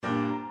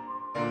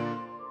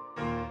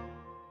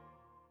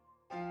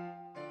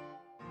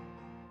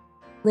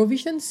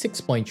Provision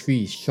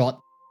 6.3 is short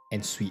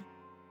and sweet.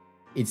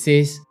 It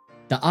says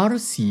the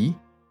RC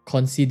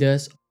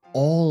considers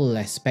all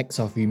aspects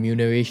of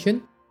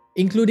remuneration,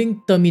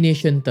 including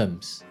termination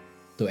terms,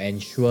 to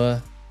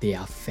ensure they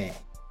are fair.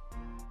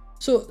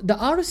 So the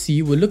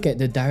RC will look at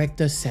the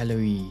director's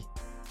salary,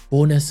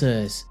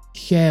 bonuses,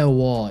 share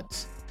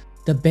awards,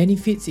 the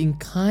benefits in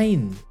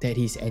kind that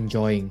he's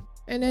enjoying.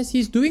 And as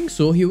he's doing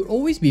so, he will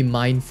always be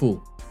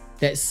mindful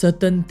that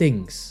certain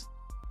things,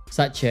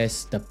 such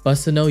as the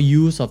personal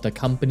use of the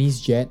company's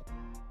jet,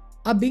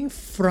 are being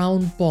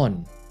frowned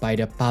upon by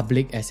the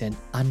public as an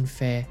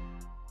unfair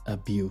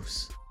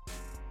abuse.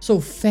 So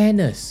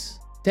fairness,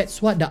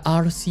 that's what the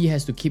RC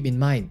has to keep in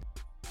mind.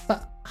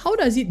 But how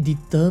does it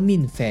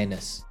determine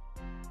fairness?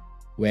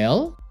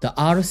 Well, the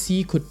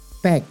RC could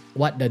peg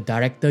what the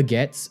director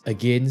gets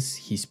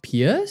against his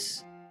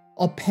peers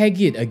or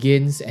peg it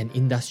against an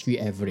industry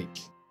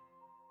average.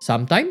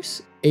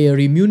 Sometimes, a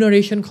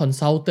remuneration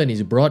consultant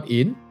is brought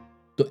in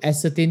to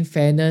ascertain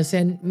fairness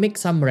and make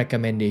some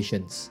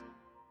recommendations.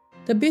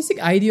 The basic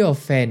idea of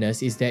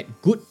fairness is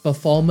that good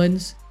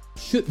performance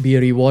should be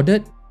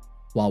rewarded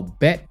while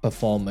bad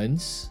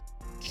performance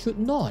should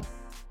not.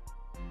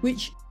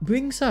 Which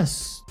brings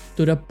us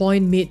to the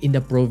point made in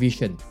the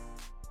provision,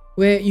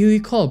 where you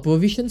recall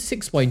provision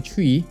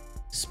 6.3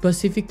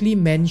 specifically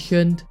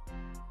mentioned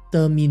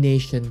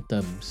termination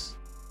terms.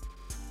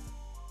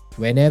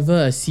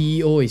 Whenever a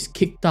CEO is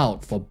kicked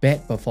out for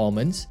bad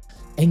performance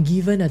and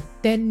given a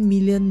 $10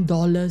 million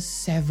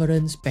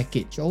severance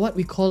package, or what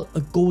we call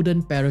a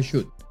golden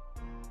parachute,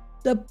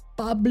 the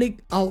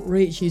public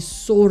outrage is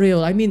so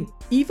real. I mean,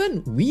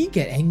 even we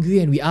get angry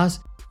and we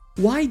ask,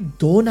 why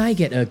don't I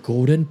get a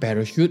golden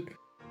parachute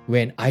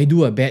when I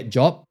do a bad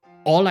job?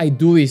 All I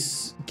do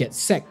is get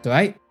sacked,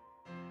 right?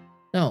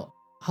 Now,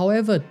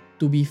 however,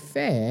 to be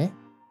fair,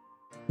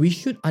 we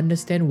should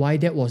understand why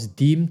that was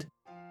deemed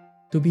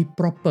to be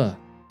proper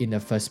in the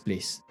first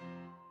place.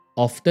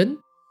 Often,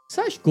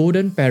 such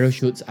golden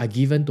parachutes are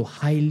given to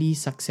highly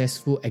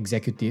successful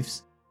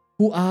executives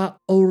who are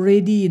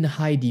already in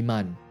high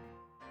demand.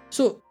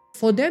 So,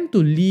 for them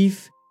to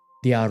leave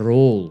their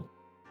role,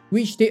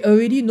 which they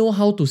already know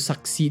how to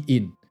succeed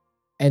in,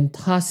 and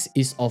thus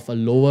is of a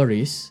lower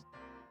risk,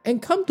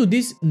 and come to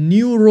this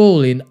new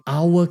role in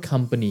our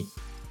company,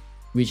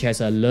 which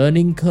has a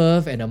learning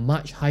curve and a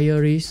much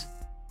higher risk,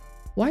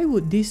 why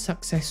would this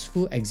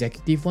successful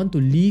executive want to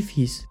leave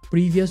his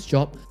previous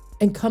job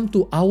and come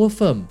to our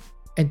firm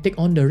and take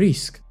on the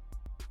risk?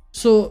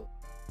 So,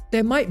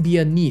 there might be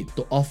a need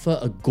to offer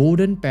a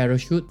golden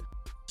parachute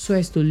so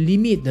as to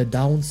limit the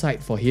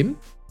downside for him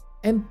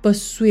and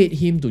persuade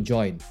him to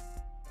join.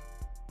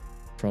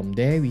 From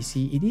there, we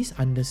see it is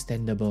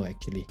understandable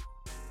actually.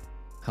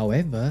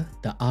 However,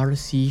 the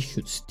RC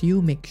should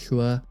still make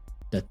sure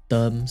the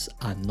terms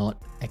are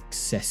not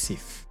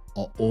excessive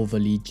or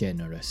overly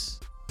generous.